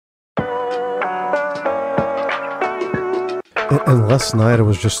And last night I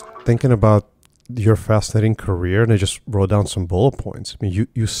was just thinking about your fascinating career, and I just wrote down some bullet points. I mean,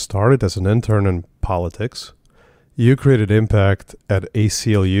 you started as an intern in politics. You created impact at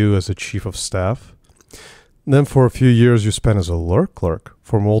ACLU as a chief of staff. Then for a few years you spent as a clerk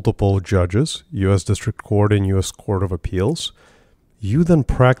for multiple judges, U.S. District Court and U.S. Court of Appeals. You then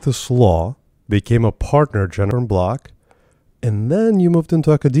practiced law, became a partner at Jenner& Block, and then you moved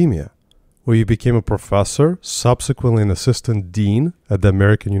into academia, where you became a professor, subsequently an assistant dean at the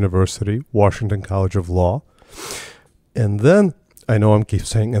American University, Washington College of Law. And then, I know I'm keep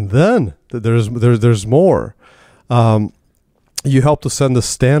saying, and then there's more. You helped to set the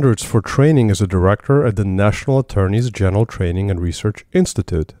standards for training as a director at the National Attorneys General Training and Research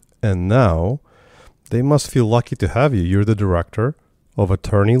Institute. And now, they must feel lucky to have you. You're the director of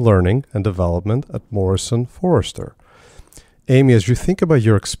Attorney Learning and Development at Morrison Foerster. Amy, as you think about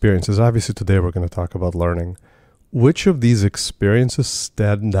your experiences, obviously today we're going to talk about learning. Which of these experiences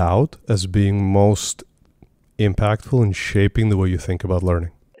stand out as being most impactful in shaping the way you think about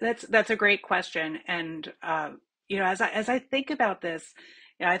learning? That's a great question. And as I think about this,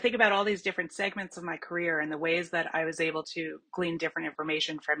 I think about all these different segments of my career and the ways that I was able to glean different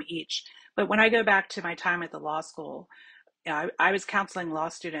information from each. But when I go back to my time at the law school, I was counseling law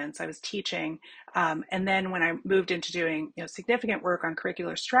students, I was teaching, and then when I moved into doing significant work on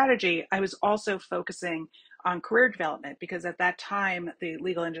curricular strategy, I was also focusing on career development because at that time the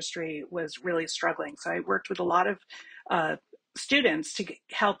legal industry was really struggling. So I worked with a lot of students to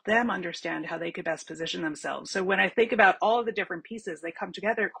help them understand how they could best position themselves. So when I think about all of the different pieces, they come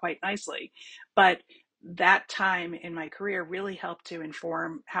together quite nicely. But that time in my career really helped to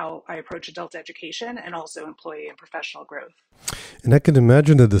inform how I approach adult education and also employee and professional growth. And I can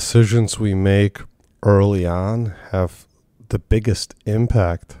imagine the decisions we make early on have the biggest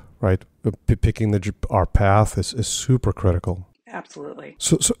impact, right? Picking our path is super critical. Absolutely.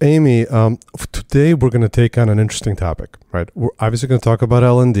 So Amy, today we're going to take on an interesting topic, right? We're obviously going to talk about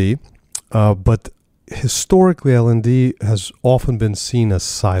L&D, but historically, L&D has often been seen as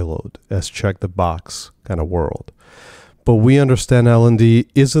siloed, as check the box kind of world. But we understand L&D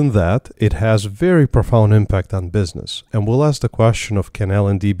isn't that. It has very profound impact on business. And we'll ask the question of, can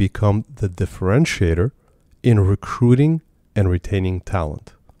L&D become the differentiator in recruiting and retaining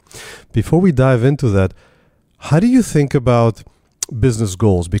talent? Before we dive into that, how do you think about business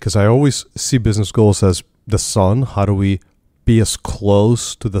goals? Because I always see business goals as the sun. How do we be as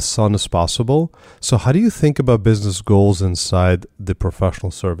close to the sun as possible? So how do you think about business goals inside the professional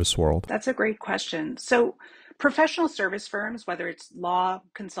service world? That's a great question. So professional service firms, whether it's law,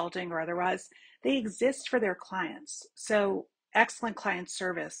 consulting, or otherwise, they exist for their clients. So excellent client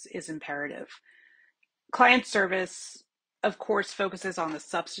service is imperative. Client service, of course, focuses on the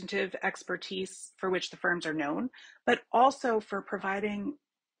substantive expertise for which the firms are known, but also for providing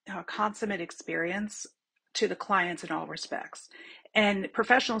a consummate experience to the clients in all respects. And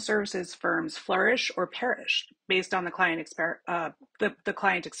professional services firms flourish or perish based on the client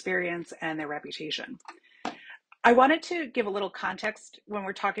client experience and their reputation. I wanted to give a little context when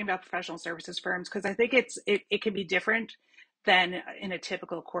we're talking about professional services firms because I think it can be different than in a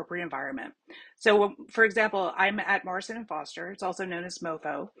typical corporate environment. So, for example, I'm at Morrison & Foster. It's also known as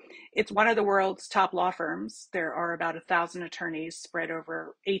MoFo. It's one of the world's top law firms. There are about 1,000 attorneys spread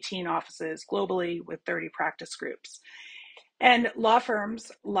over 18 offices globally with 30 practice groups. And law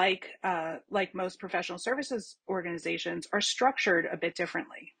firms, like most professional services organizations, are structured a bit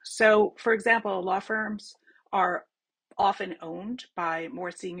differently. So, for example, law firms are often owned by more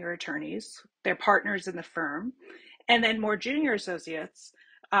senior attorneys. They're partners in the firm. And then more junior associates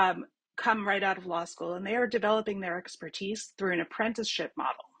come right out of law school, and they are developing their expertise through an apprenticeship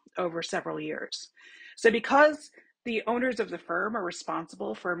model over several years. So because the owners of the firm are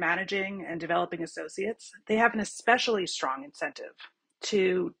responsible for managing and developing associates, they have an especially strong incentive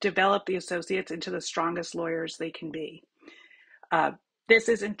to develop the associates into the strongest lawyers they can be. This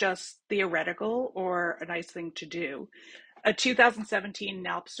isn't just theoretical or a nice thing to do. A 2017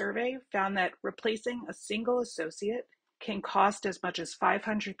 NALP survey found that replacing a single associate can cost as much as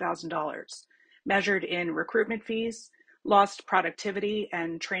 $500,000, measured in recruitment fees, lost productivity,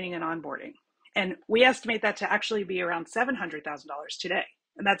 and training and onboarding. And we estimate that to actually be around $700,000 today.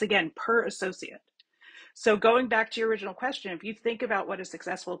 And that's, again, per associate. So going back to your original question, if you think about what a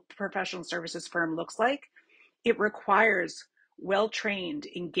successful professional services firm looks like, it requires well-trained,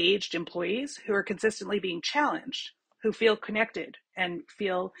 engaged employees who are consistently being challenged, who feel connected and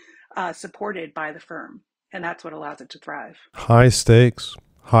feel supported by the firm. And that's what allows it to thrive. High stakes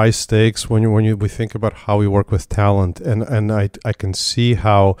when we think about how we work with talent. And I can see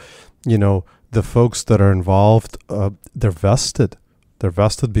how, the folks that are involved, they're vested. They're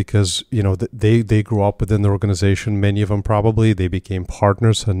vested because they grew up within the organization. Many of them probably they became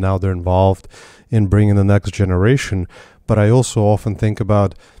partners, and now they're involved in bringing the next generation. But I also often think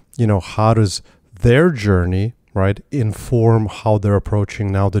about how does their journey, right, inform how they're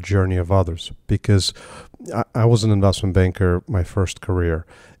approaching now the journey of others. Because I was an investment banker my first career,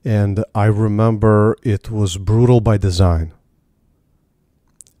 and I remember it was brutal by design.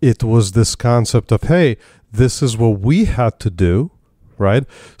 It was this concept of, hey, this is what we had to do, right?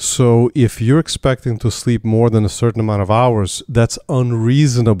 So if you're expecting to sleep more than a certain amount of hours, that's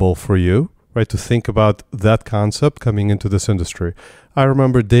unreasonable for you, right? To think about that concept coming into this industry. I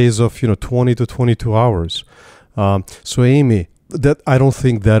remember days of 20 to 22 hours. So Amy, that I don't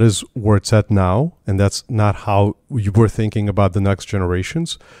think that is where it's at now, and that's not how you were thinking about the next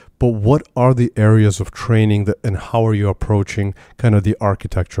generations. But what are the areas of training and how are you approaching kind of the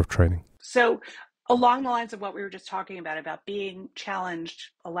architecture of training? So along the lines of what we were just talking about being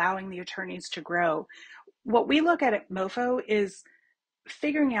challenged, allowing the attorneys to grow, what we look at MoFo is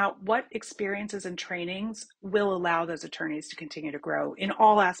figuring out what experiences and trainings will allow those attorneys to continue to grow in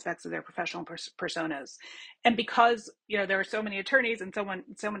all aspects of their professional personas. And because there are so many attorneys and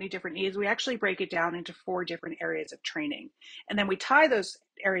so many different needs, we actually break it down into 4 different areas of training, and then we tie those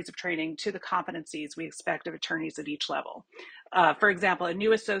areas of training to the competencies we expect of attorneys at each level. For example, a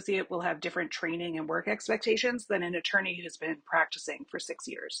new associate will have different training and work expectations than an attorney who's been practicing for 6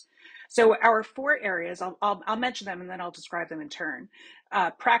 years. So our 4 areas, I'll mention them and then I'll describe them in turn.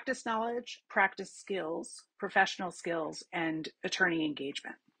 Practice knowledge, practice skills, professional skills, and attorney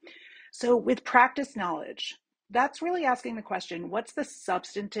engagement. So with practice knowledge, that's really asking the question, what's the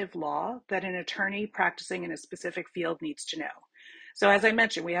substantive law that an attorney practicing in a specific field needs to know? So as I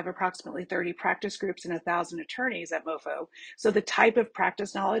mentioned, we have approximately 30 practice groups and 1,000 attorneys at MoFo. So the type of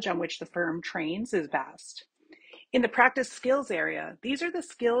practice knowledge on which the firm trains is vast. In the practice skills area, these are the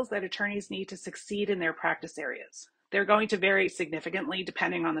skills that attorneys need to succeed in their practice areas. They're going to vary significantly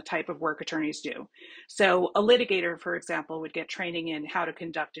depending on the type of work attorneys do. So a litigator, for example, would get training in how to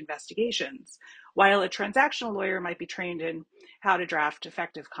conduct investigations, while a transactional lawyer might be trained in how to draft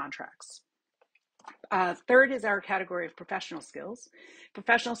effective contracts. Third is our category of professional skills.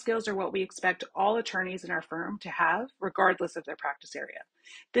 Professional skills are what we expect all attorneys in our firm to have, regardless of their practice area.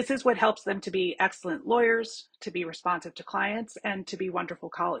 This is what helps them to be excellent lawyers, to be responsive to clients, and to be wonderful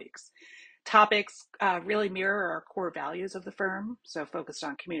colleagues. Topics really mirror our core values of the firm, so focused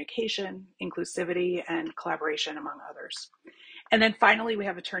on communication, inclusivity, and collaboration, among others. And then finally, we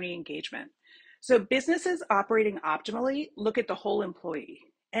have attorney engagement. So businesses operating optimally look at the whole employee,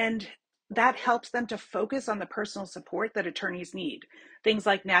 and that helps them to focus on the personal support that attorneys need. Things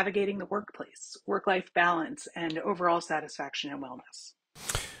like navigating the workplace, work-life balance, and overall satisfaction and wellness.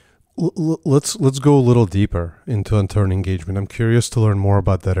 Let's go a little deeper into attorney engagement. I'm curious to learn more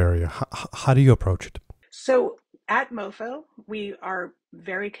about that area. How do you approach it? So at MoFo, we are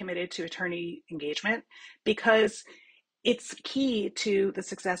very committed to attorney engagement because it's key to the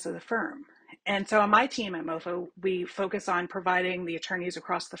success of the firm. And so on my team at MoFo, we focus on providing the attorneys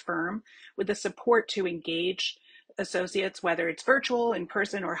across the firm with the support to engage associates, whether it's virtual, in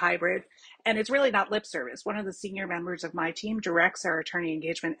person, or hybrid. And it's really not lip service. One of the senior members of my team directs our attorney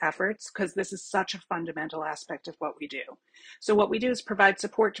engagement efforts because this is such a fundamental aspect of what we do. So what we do is provide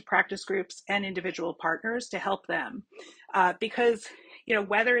support to practice groups and individual partners to help them because,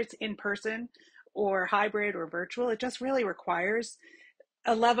 whether it's in person or hybrid or virtual, it just really requires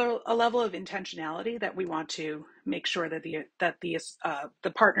a level of intentionality that we want to make sure that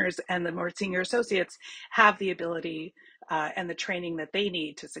the partners and the more senior associates have the ability and the training that they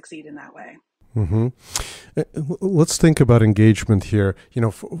need to succeed in that way. Mm-hmm. Let's think about engagement here.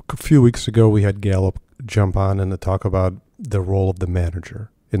 A few weeks ago we had Gallup jump on and talk about the role of the manager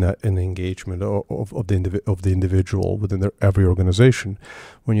in the engagement of the individual within every organization.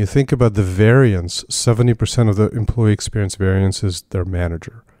 When you think about the variance, 70% of the employee experience variance is their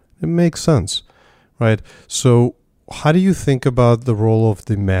manager. It makes sense, right? So how do you think about the role of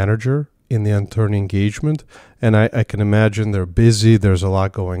the manager in the attorney engagement? And I can imagine they're busy, there's a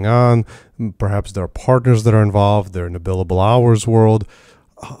lot going on, perhaps there are partners that are involved, they're in the billable hours world.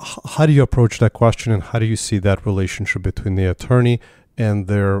 How do you approach that question, and how do you see that relationship between the attorney and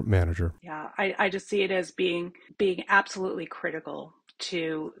their manager? Yeah, I just see it as being absolutely critical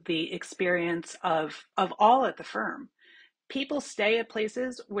to the experience of all at the firm. People stay at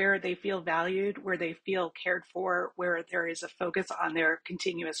places where they feel valued, where they feel cared for, where there is a focus on their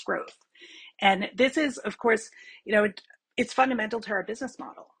continuous growth. And this is, of course, it's fundamental to our business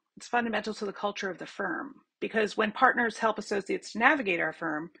model. It's fundamental to the culture of the firm because when partners help associates to navigate our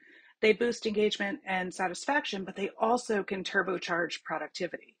firm, They boost engagement and satisfaction, but they also can turbocharge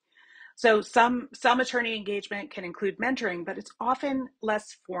productivity. So some attorney engagement can include mentoring, but it's often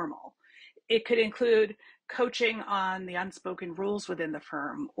less formal. It could include coaching on the unspoken rules within the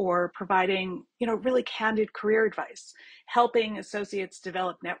firm, or providing, really candid career advice, helping associates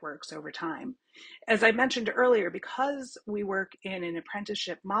develop networks over time. As I mentioned earlier, because we work in an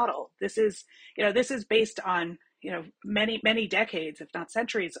apprenticeship model, this is based on, many decades, if not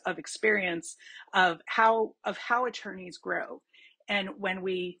centuries, of experience of how attorneys grow. And when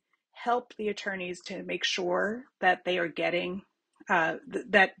we help the attorneys to make sure that they are getting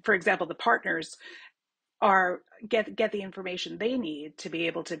that, for example, the partners are get the information they need to be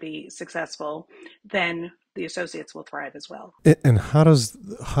able to be successful, then the associates will thrive as well. And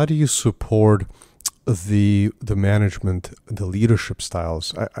how do you support the management, the leadership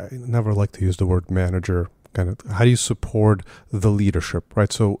styles? I never like to use the word manager. Kind of, how do you support the leadership,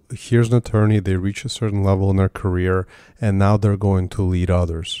 right? So here's an attorney, they reach a certain level in their career, and now they're going to lead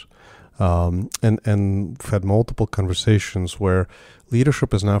others. And we've had multiple conversations where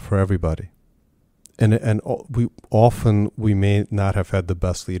leadership is not for everybody. And we may not have had the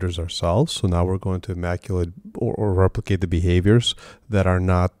best leaders ourselves, so now we're going to immaculate or replicate the behaviors that are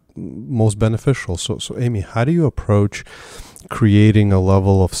not most beneficial. So Amy, how do you approach creating a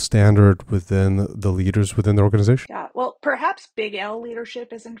level of standard within the leaders within the organization? Yeah, well, perhaps big L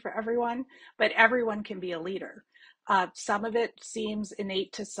leadership isn't for everyone, but everyone can be a leader. Some of it seems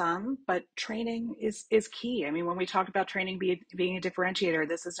innate to some, but training is key. I mean, when we talk about training being a differentiator,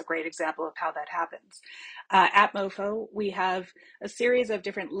 this is a great example of how that happens. At MoFo, we have a series of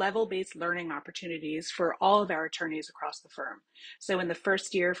different level-based learning opportunities for all of our attorneys across the firm. So in the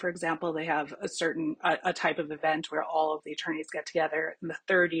first year, for example, they have a type of event where all of the attorneys get together. In the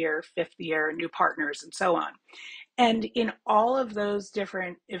third year, fifth year, new partners, and so on. And in all of those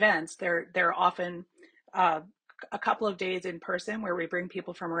different events, they're often uh, a couple of days in person where we bring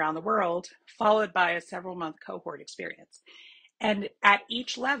people from around the world, followed by a several month cohort experience. And at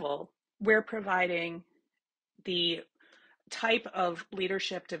each level, we're providing the type of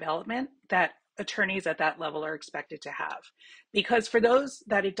leadership development that attorneys at that level are expected to have. Because for those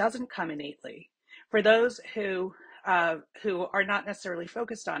that it doesn't come innately, for those who are not necessarily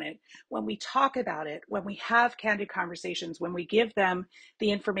focused on it, when we talk about it, when we have candid conversations, when we give them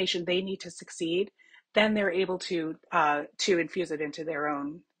the information they need to succeed, then they're able to infuse it into their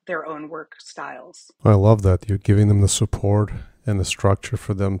own work styles. I love that you're giving them the support and the structure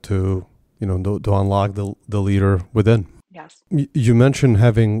for them to, to unlock the leader within. Yes. You mentioned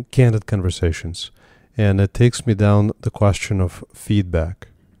having candid conversations, and it takes me down the question of feedback.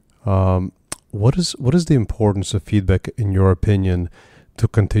 What is the importance of feedback, in your opinion, to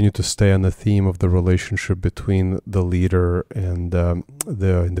continue to stay on the theme of the relationship between the leader and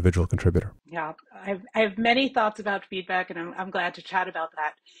the individual contributor? Yeah, I have many thoughts about feedback, and I'm glad to chat about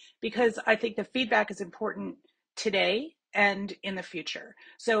that, because I think the feedback is important today and in the future.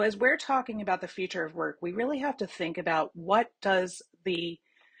 So as we're talking about the future of work, we really have to think about what are the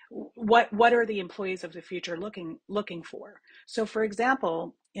employees of the future looking for. So for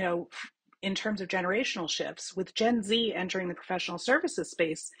example, in terms of generational shifts, with Gen Z entering the professional services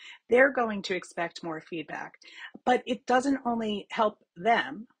space, they're going to expect more feedback. But it doesn't only help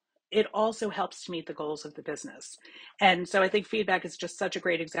them, it also helps to meet the goals of the business. And so I think feedback is just such a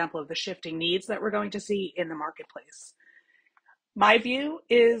great example of the shifting needs that we're going to see in the marketplace. My view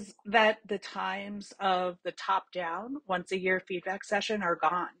is that the times of the top down, once a year feedback session are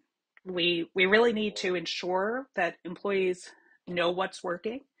gone. We really need to ensure that employees know what's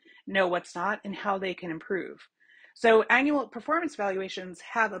working, know what's not, and how they can improve. So annual performance evaluations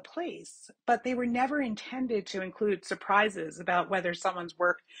have a place, but they were never intended to include surprises about whether someone's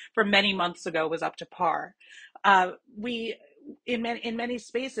work from many months ago was up to par. We in many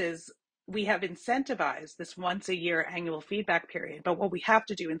spaces we have incentivized this once a year annual feedback period, but what we have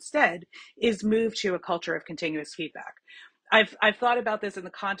to do instead is move to a culture of continuous feedback. I've thought about this in the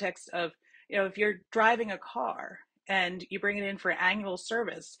context of, if you're driving a car and you bring it in for annual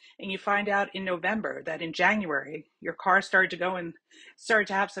service and you find out in November that in January your car started to go and started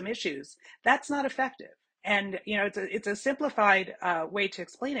to have some issues, that's not effective. And it's a simplified way to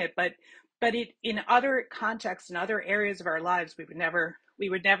explain it, but it, in other contexts and other areas of our lives, we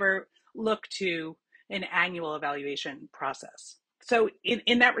would never look to an annual evaluation process. So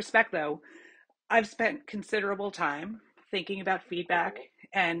in that respect, though, I've spent considerable time thinking about feedback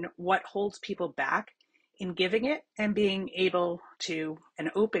and what holds people back in giving it and being able to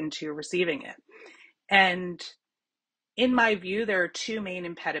and open to receiving it. And in my view, there are two main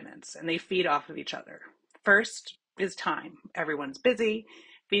impediments and they feed off of each other. First is time. Everyone's busy.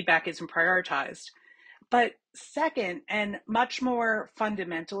 feedback isn't prioritized. But second, and much more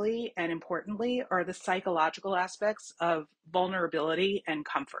fundamentally and importantly, are the psychological aspects of vulnerability and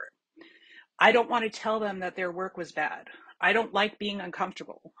comfort. I don't want to tell them that their work was bad. I don't like being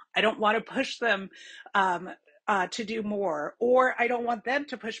uncomfortable. I don't want to push them um, to do more, or I don't want them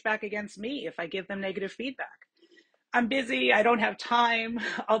to push back against me if I give them negative feedback. I'm busy. I don't have time.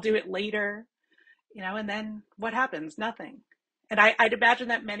 I'll do it later, and then what happens? Nothing. And I'd imagine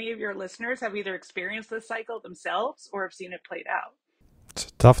that many of your listeners have either experienced this cycle themselves or have seen it played out. It's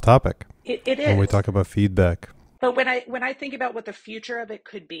a tough topic It when we is. talk about feedback. But when I think about what the future of it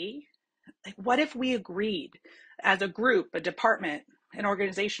could be, like what if we agreed as a group, a department, an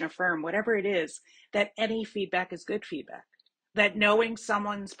organization, a firm, whatever it is, that any feedback is good feedback? That knowing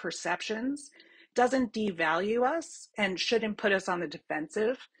someone's perceptions doesn't devalue us and shouldn't put us on the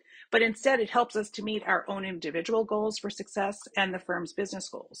defensive, but instead it helps us to meet our own individual goals for success and the firm's business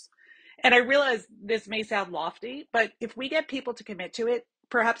goals. And I realize this may sound lofty, but if we get people to commit to it,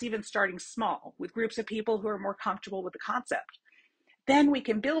 perhaps even starting small with groups of people who are more comfortable with the concept, then we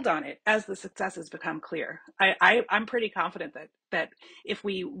can build on it as the successes become clear. I'm pretty confident that if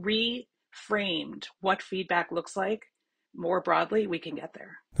we reframed what feedback looks like more broadly, we can get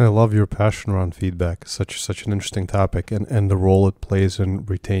there. I love your passion around feedback. Such an interesting topic, and the role it plays in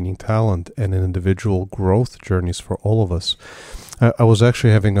retaining talent and in individual growth journeys for all of us. I was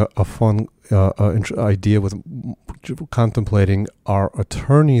actually having a fun idea with contemplating, are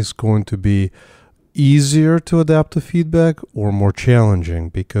attorneys going to be easier to adapt to feedback or more challenging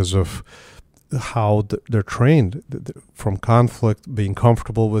because of how they're trained from conflict, being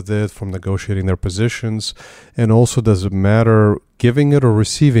comfortable with it, from negotiating their positions, and also does it matter giving it or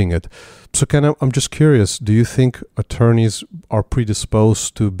receiving it? So I'm just curious, do you think attorneys are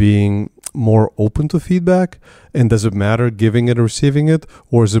predisposed to being more open to feedback, and does it matter giving it or receiving it,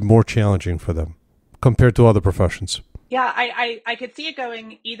 or is it more challenging for them compared to other professions? Yeah, I could see it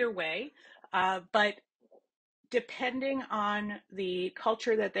going either way, but depending on the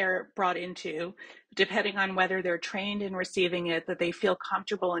culture that they're brought into, depending on whether they're trained in receiving it, that they feel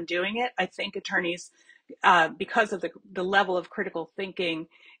comfortable in doing it, I think attorneys, because of the level of critical thinking,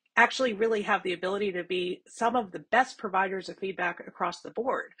 actually really have the ability to be some of the best providers of feedback across the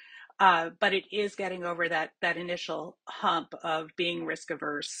board. But it is getting over that initial hump of being risk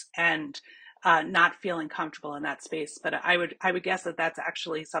averse and not feeling comfortable in that space. But I would guess that that's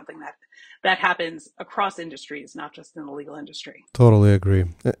actually something that happens across industries, not just in the legal industry. Totally agree.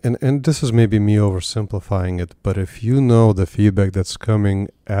 And this is maybe me oversimplifying it, but if you know the feedback that's coming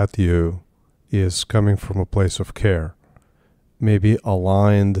at you is coming from a place of care, maybe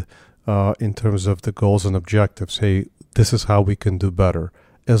aligned in terms of the goals and objectives, hey, this is how we can do better.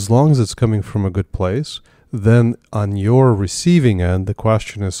 As long as it's coming from a good place, then on your receiving end, the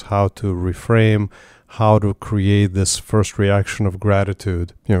question is how to reframe, how to create this first reaction of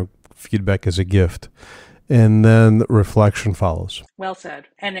gratitude. Feedback is a gift, and then reflection follows. Well said.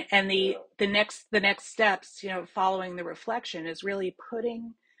 And the next steps, following the reflection is really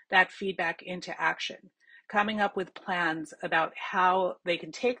putting that feedback into action, coming up with plans about how they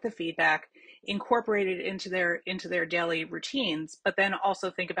can take the feedback, incorporate it into their daily routines, but then also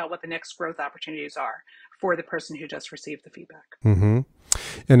think about what the next growth opportunities are for the person who just received the feedback. Mm-hmm.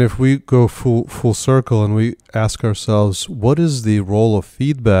 And if we go full circle and we ask ourselves, what is the role of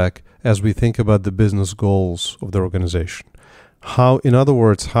feedback as we think about the business goals of the organization? How, in other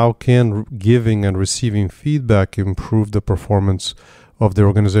words, how can giving and receiving feedback improve the performance of the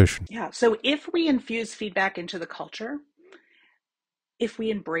organization? Yeah. So if we infuse feedback into the culture, if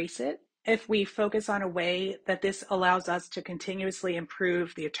we embrace it, if we focus on a way that this allows us to continuously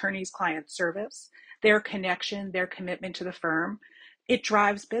improve the attorney's client service, their connection, their commitment to the firm, it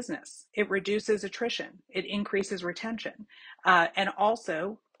drives business. It reduces attrition. It increases retention, and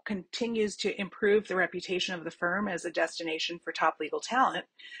also continues to improve the reputation of the firm as a destination for top legal talent,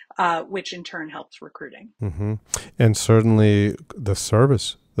 which in turn helps recruiting. Mm-hmm. And certainly the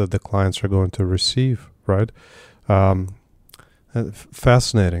service that the clients are going to receive, right?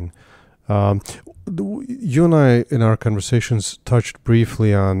 Fascinating. You and I, in our conversations, touched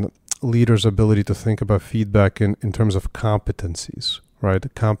briefly on leaders' ability to think about feedback in terms of competencies, right?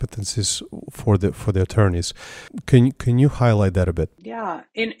 Competencies for the attorneys. Can you highlight that a bit? Yeah,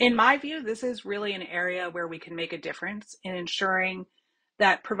 in my view, this is really an area where we can make a difference in ensuring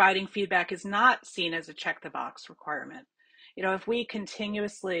that providing feedback is not seen as a check the box requirement. If we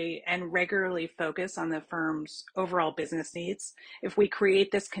continuously and regularly focus on the firm's overall business needs, if we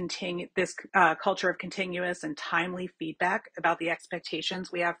create this culture of continuous and timely feedback about the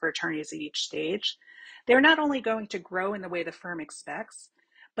expectations we have for attorneys at each stage, they're not only going to grow in the way the firm expects,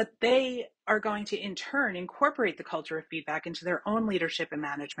 but they are going to in turn incorporate the culture of feedback into their own leadership and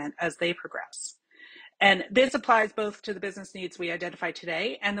management as they progress. And this applies both to the business needs we identify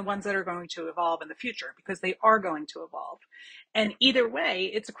today and the ones that are going to evolve in the future, because they are going to evolve. And either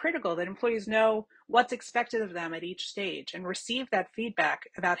way, it's critical that employees know what's expected of them at each stage and receive that feedback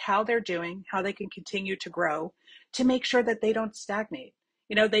about how they're doing, how they can continue to grow to make sure that they don't stagnate.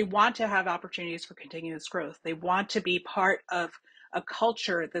 They want to have opportunities for continuous growth. They want to be part of a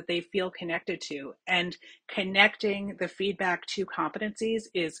culture that they feel connected to, and connecting the feedback to competencies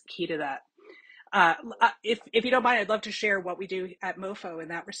is key to that. If you don't mind, I'd love to share what we do at MoFo in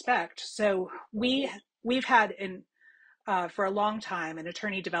that respect. So we've had for a long time an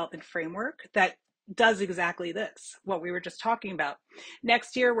attorney development framework that does exactly this, what we were just talking about.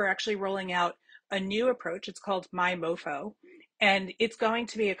 Next year, we're actually rolling out a new approach. It's called My MoFo, and it's going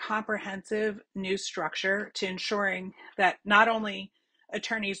to be a comprehensive new structure to ensuring that not only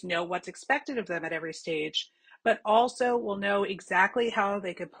attorneys know what's expected of them at every stage, but also will know exactly how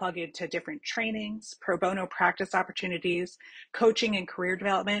they could plug into different trainings, pro bono practice opportunities, coaching and career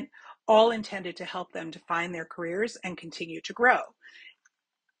development, all intended to help them define their careers and continue to grow.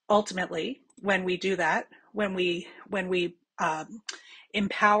 Ultimately, when we do that, when we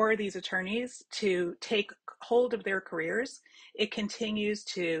empower these attorneys to take hold of their careers, it continues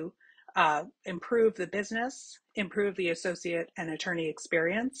to improve the business, improve the associate and attorney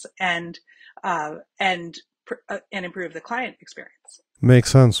experience, and improve the client experience.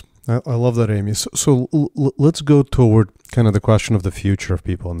 Makes sense. I love that, Amy. So let's go toward kind of the question of the future of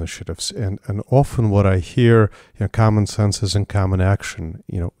people initiatives. And often what I hear, common sense isn't common action.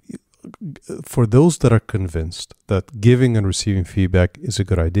 For those that are convinced that giving and receiving feedback is a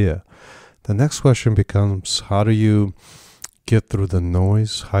good idea, the next question becomes, how do you get through the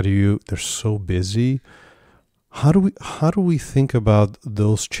noise? They're so busy. How do we think about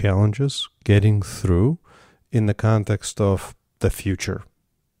those challenges getting through in the context of the future?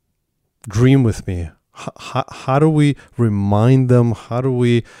 Dream with me. How do we remind them? How do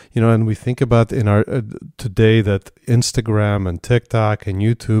we, and we think about in our today that Instagram and TikTok and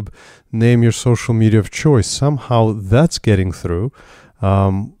YouTube, name your social media of choice. Somehow that's getting through.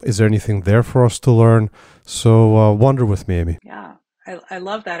 Is there anything there for us to learn? So wonder with me, Amy. Yeah, I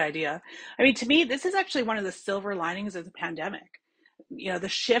love that idea. I mean, to me, this is actually one of the silver linings of the pandemic. The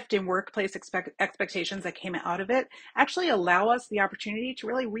shift in workplace expectations that came out of it actually allow us the opportunity to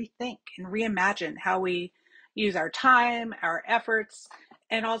really rethink and reimagine how we use our time, our efforts,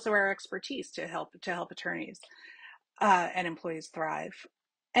 and also our expertise to help attorneys and employees thrive.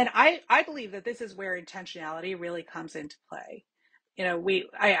 And I believe that this is where intentionality really comes into play.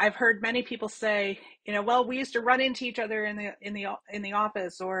 I've heard many people say, well, we used to run into each other in the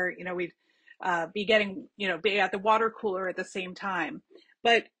office, or we'd be at the water cooler at the same time.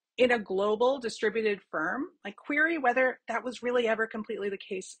 But in a global distributed firm, like, query whether that was really ever completely the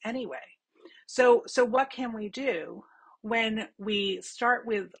case anyway. So what can we do when we start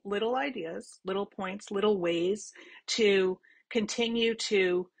with little ideas, little points, little ways to continue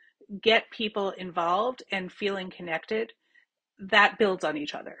to get people involved and feeling connected? That builds on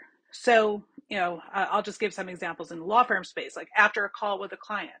each other. So, I'll just give some examples in the law firm space. Like, after a call with a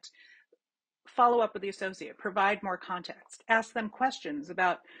client, follow up with the associate, provide more context, ask them questions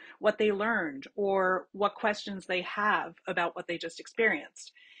about what they learned or what questions they have about what they just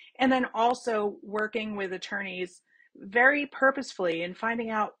experienced. And then also working with attorneys very purposefully in finding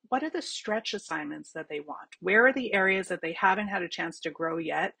out what are the stretch assignments that they want, where are the areas that they haven't had a chance to grow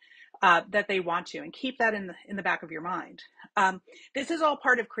yet, that they want to, and keep that in the back of your mind. This is all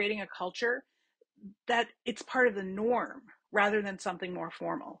part of creating a culture that it's part of the norm rather than something more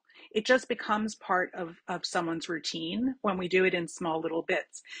formal. It just becomes part of someone's routine when we do it in small little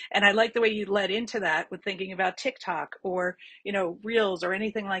bits. And I like the way you led into that with thinking about TikTok or, Reels or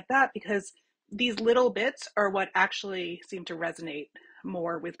anything like that, because these little bits are what actually seem to resonate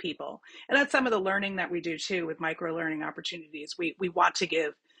more with people. And that's some of the learning that we do too with micro learning opportunities. We want to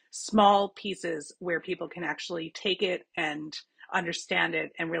give small pieces where people can actually take it and understand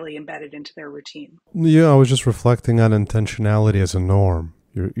it and really embed it into their routine. Yeah, I was just reflecting on intentionality as a norm.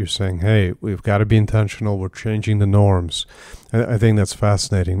 You're saying, hey, we've got to be intentional. We're changing the norms. I think that's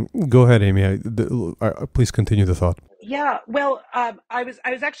fascinating. Go ahead, Amy. Please continue the thought. Yeah, well, I was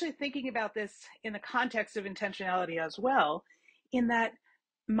actually thinking about this in the context of intentionality as well, in that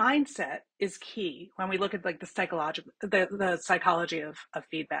mindset is key when we look at, like, the psychology of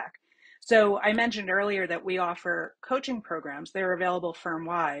feedback. So I mentioned earlier that we offer coaching programs. They're available firm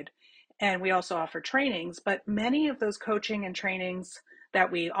wide, and we also offer trainings. But many of those coaching and trainings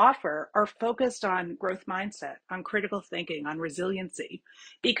that we offer are focused on growth mindset, on critical thinking, on resiliency.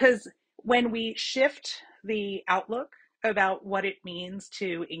 Because when we shift the outlook about what it means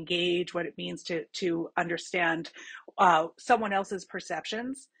to engage, what it means to understand someone else's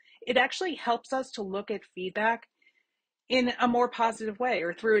perceptions, it actually helps us to look at feedback in a more positive way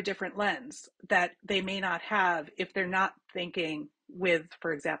or through a different lens that they may not have if they're not thinking with,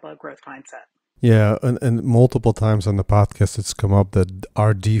 for example, a growth mindset. Yeah, and multiple times on the podcast, it's come up that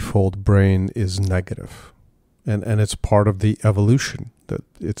our default brain is negative, and it's part of the evolution. That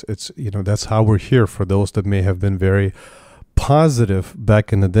it's that's how we're here. For those that may have been very positive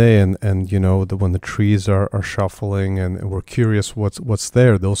back in the day, and when the trees are shuffling and we're curious what's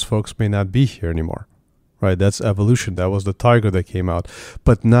there, those folks may not be here anymore. Right, that's evolution. That was the tiger that came out.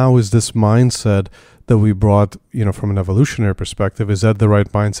 But now is this mindset that we brought, from an evolutionary perspective, is that the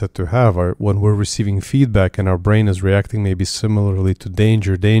right mindset to have? Or when we're receiving feedback and our brain is reacting maybe similarly to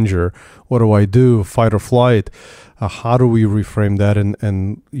danger, what do I do? Fight or flight? How do we reframe that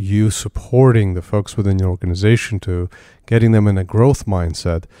and you supporting the folks within your organization to getting them in a growth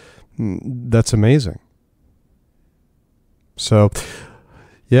mindset? That's amazing. So,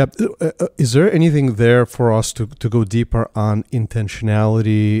 yeah. Is there anything there for us to go deeper on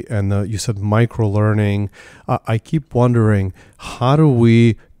intentionality? And you said micro learning. I keep wondering, how do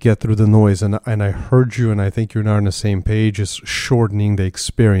we get through the noise? And I heard you, and I think you're not on the same page, is shortening the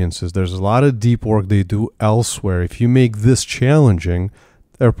experiences. There's a lot of deep work they do elsewhere. If you make this challenging,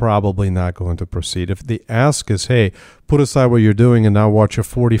 they're probably not going to proceed. If the ask is, hey, put aside what you're doing and now watch a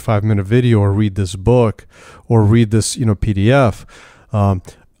 45-minute video or read this book or read this PDF.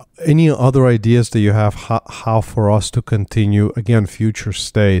 Any other ideas that you have how for us to continue, again, future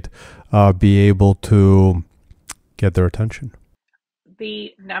state, be able to get their attention?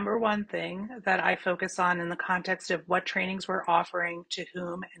 The number one thing that I focus on in the context of what trainings we're offering to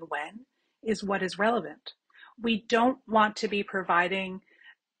whom and when is what is relevant. We don't want to be providing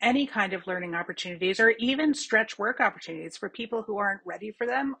any kind of learning opportunities or even stretch work opportunities for people who aren't ready for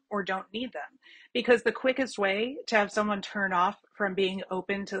them or don't need them. Because the quickest way to have someone turn off from being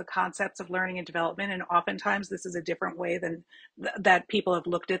open to the concepts of learning and development, and oftentimes this is a different way than that people have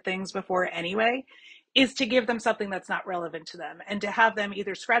looked at things before anyway, is to give them something that's not relevant to them and to have them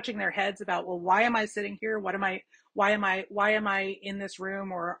either scratching their heads about, well, why am I sitting here? Why am I in this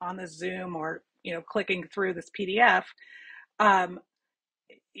room or on this Zoom or, clicking through this PDF? Um,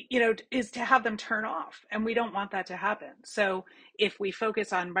 is to have them turn off. And we don't want that to happen. So if we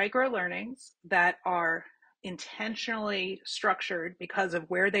focus on micro learnings that are intentionally structured because of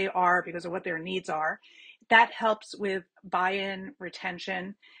where they are, because of what their needs are, that helps with buy-in,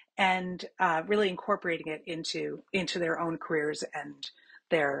 retention, and really incorporating it into their own careers and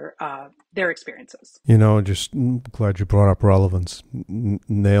their experiences. Just glad you brought up relevance.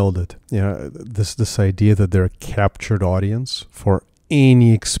 Nailed it. This idea that they're a captured audience for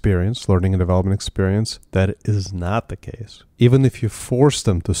any experience, learning and development experience, that is not the case. Even if you force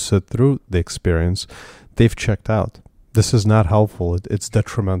them to sit through the experience, they've checked out. This is not helpful. It's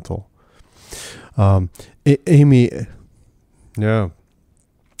detrimental. Amy, yeah.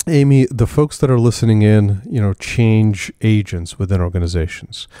 Amy, the folks that are listening in, change agents within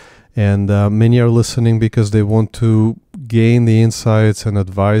organizations. And many are listening because they want to gain the insights and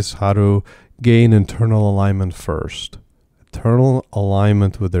advice how to gain internal alignment first. Internal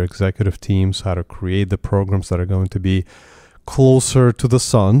alignment with their executive teams, how to create the programs that are going to be closer to the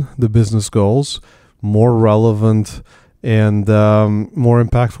sun, the business goals, more relevant and more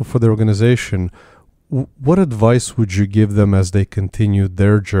impactful for the organization. What advice would you give them as they continue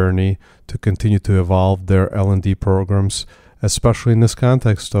their journey to continue to evolve their L&D programs, especially in this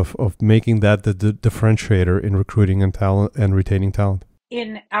context of making that the differentiator in recruiting and talent and retaining talent?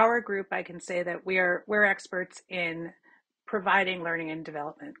 In our group, I can say that we're experts in providing learning and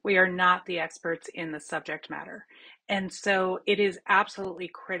development. We are not the experts in the subject matter. And so it is absolutely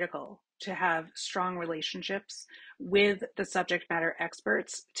critical to have strong relationships with the subject matter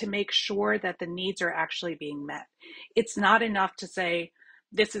experts to make sure that the needs are actually being met. It's not enough to say,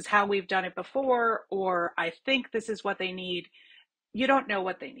 this is how we've done it before, or I think this is what they need. You don't know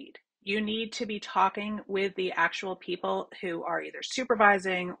what they need. You need to be talking with the actual people who are either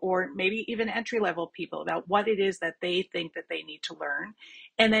supervising or maybe even entry level people about what it is that they think that they need to learn,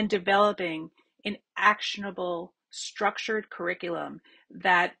 and then developing an actionable, structured curriculum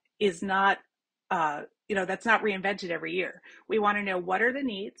that is not, that's not reinvented every year. We want to know, what are the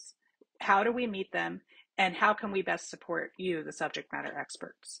needs, how do we meet them, and how can we best support you, the subject matter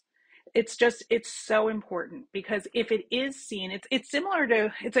experts. It's so important, because if it is seen, it's similar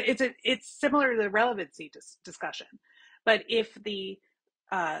to the relevancy discussion. But if the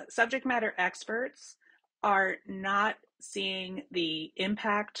Subject matter experts are not seeing the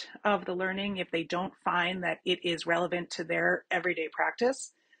impact of the learning if they don't find that it is relevant to their everyday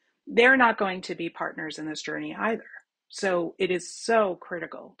practice. They're not going to be partners in this journey either. So it is so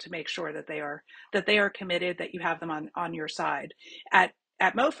critical to make sure that they are committed, that you have them on your side. At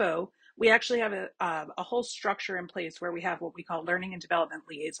MoFo, we actually have a whole structure in place where we have what we call learning and development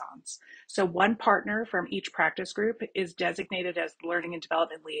liaisons. So one partner from each practice group is designated as the learning and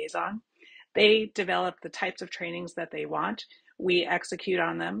development liaison. They develop the types of trainings that they want. We execute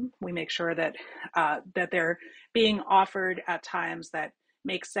on them. We make sure that that they're being offered at times that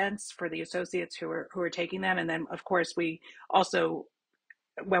make sense for the associates who are taking them. And then, of course, we also,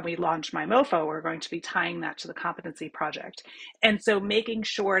 when we launch My MoFo, we're going to be tying that to the competency project. And so making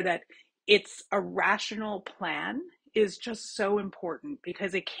sure that it's a rational plan is just so important,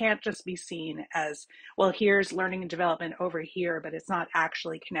 because it can't just be seen as, well, here's learning and development over here, but it's not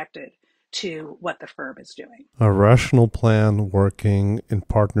actually connected to what the firm is doing. A rational plan working in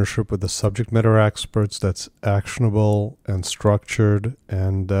partnership with the subject matter experts that's actionable and structured,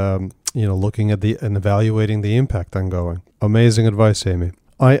 and looking at and evaluating the impact ongoing. Amazing advice, Amy.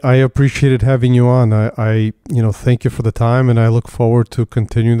 I appreciated having you on. I thank you for the time, and I look forward to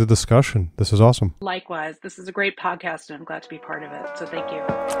continuing the discussion. This is awesome. Likewise, this is a great podcast, and I'm glad to be part of it. So thank you.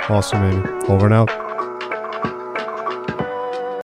 Awesome, Amy. Over and out.